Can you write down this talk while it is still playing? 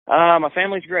My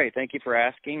family's great. Thank you for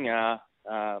asking. My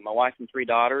wife and three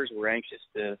daughters were anxious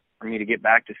for me to get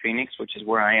back to Phoenix, which is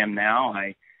where I am now.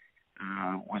 I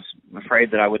was afraid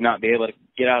that I would not be able to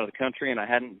get out of the country, and I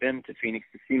hadn't been to Phoenix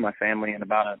to see my family in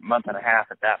about a month and a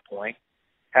half at that point.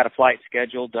 Had a flight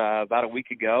scheduled about a week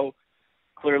ago.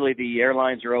 Clearly, the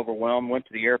airlines are overwhelmed. Went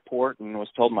to the airport and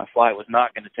was told my flight was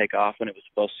not going to take off when it was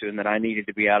supposed to, and that I needed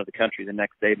to be out of the country the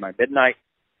next day by midnight.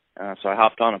 So I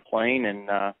hopped on a plane and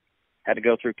had to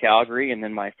go through Calgary, and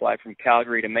then my flight from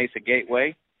Calgary to Mesa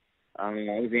Gateway. I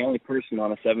was the only person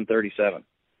on a 737.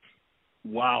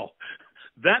 Wow.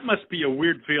 That must be a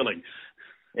weird feeling.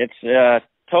 It's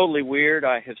totally weird.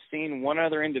 I have seen one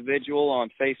other individual on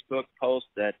Facebook post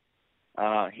that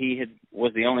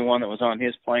was the only one that was on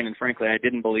his plane, and frankly, I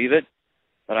didn't believe it.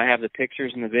 But I have the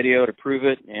pictures and the video to prove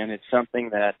it, and it's something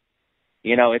that,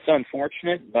 it's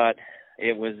unfortunate, but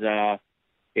it was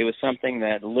something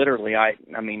that literally,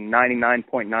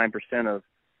 99.9% of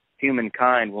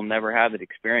humankind will never have that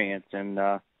experience, and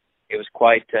it was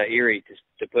quite eerie,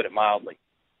 to put it mildly.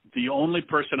 The only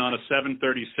person on a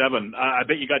 737. I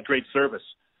bet you got great service.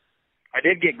 I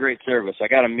did get great service. I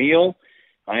got a meal.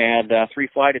 I had three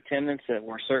flight attendants that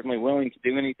were certainly willing to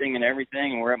do anything and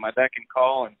everything, and were at my beck and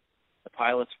call, and the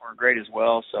pilots were great as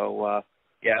well. So,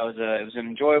 it was an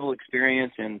enjoyable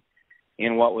experience in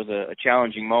what was a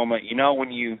challenging moment.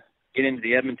 When you get into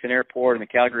the Edmonton airport and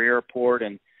the Calgary airport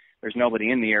and there's nobody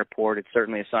in the airport, it's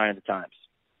certainly a sign of the times.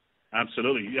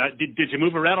 Absolutely. Did you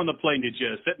move around on the plane? Did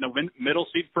you sit in the middle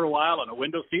seat for a while, on a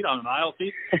window seat, on an aisle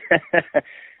seat?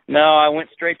 No, I went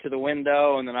straight to the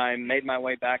window, and then I made my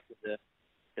way back to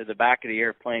the back of the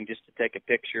airplane just to take a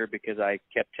picture, because I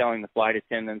kept telling the flight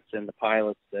attendants and the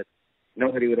pilots that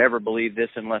nobody would ever believe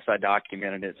this unless I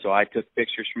documented it. So I took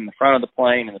pictures from the front of the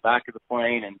plane and the back of the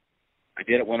plane, and I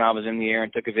did it when I was in the air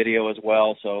and took a video as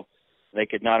well, so they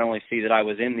could not only see that I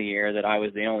was in the air, that I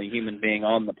was the only human being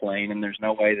on the plane, and there's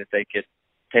no way that they could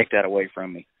take that away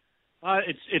from me.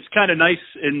 It's kind of nice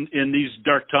in these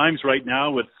dark times right now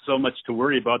with so much to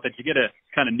worry about, that you get a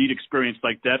kind of neat experience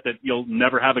like that you'll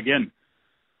never have again.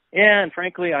 Yeah, and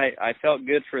frankly, I felt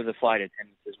good for the flight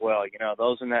attendants as well.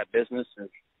 Those in that business have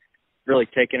really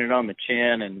taken it on the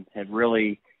chin and have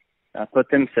really put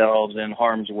themselves in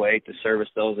harm's way to service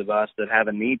those of us that have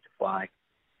a need to fly.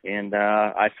 And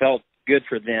I felt good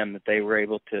for them that they were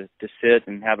able to sit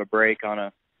and have a break on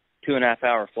a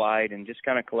 2.5-hour flight and just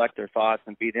kind of collect their thoughts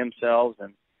and be themselves,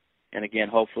 and again,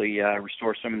 hopefully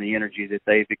restore some of the energy that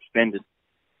they've expended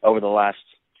over the last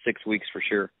 6 weeks for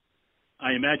sure.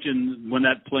 I imagine when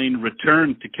that plane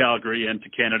returned to Calgary and to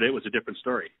Canada, it was a different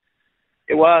story.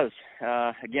 It was.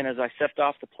 Again, as I stepped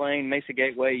off the plane, Mesa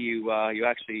Gateway, you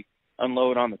actually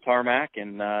unload on the tarmac,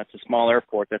 and it's a small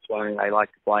airport. That's why I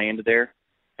like to fly into there.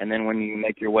 And then when you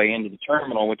make your way into the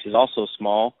terminal, which is also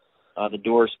small, the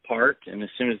doors part, and as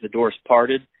soon as the doors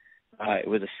parted, it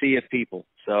was a sea of people.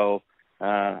 So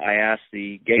I asked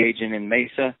the gauge agent in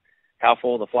Mesa how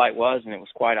full the flight was, and it was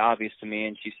quite obvious to me,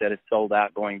 and she said it sold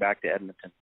out going back to Edmonton.